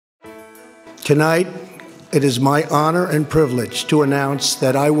Tonight, it is my honor and privilege to announce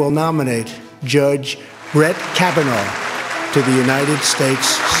that I will nominate Judge Brett Kavanaugh to the United States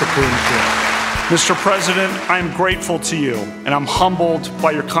Supreme Court. Mr. President, I am grateful to you, and I'm humbled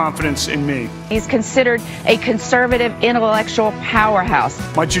by your confidence in me. He's considered a conservative intellectual powerhouse.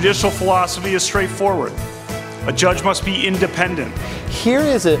 My judicial philosophy is straightforward. A judge must be independent. Here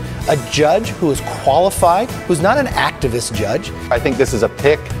is a judge who is qualified, who's not an activist judge. I think this is a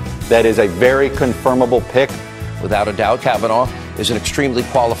pick that is a very confirmable pick. Without a doubt, Kavanaugh is an extremely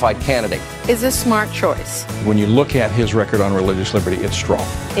qualified candidate. Is a smart choice. When you look at his record on religious liberty, it's strong.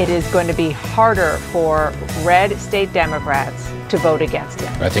 It is going to be harder for red state Democrats to vote against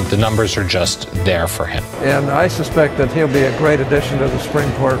him. I think the numbers are just there for him. And I suspect that he'll be a great addition to the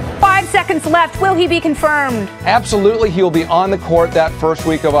Supreme Court. 5 seconds left. Will he be confirmed? Absolutely. He'll be on the court that first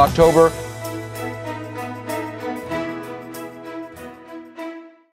week of October.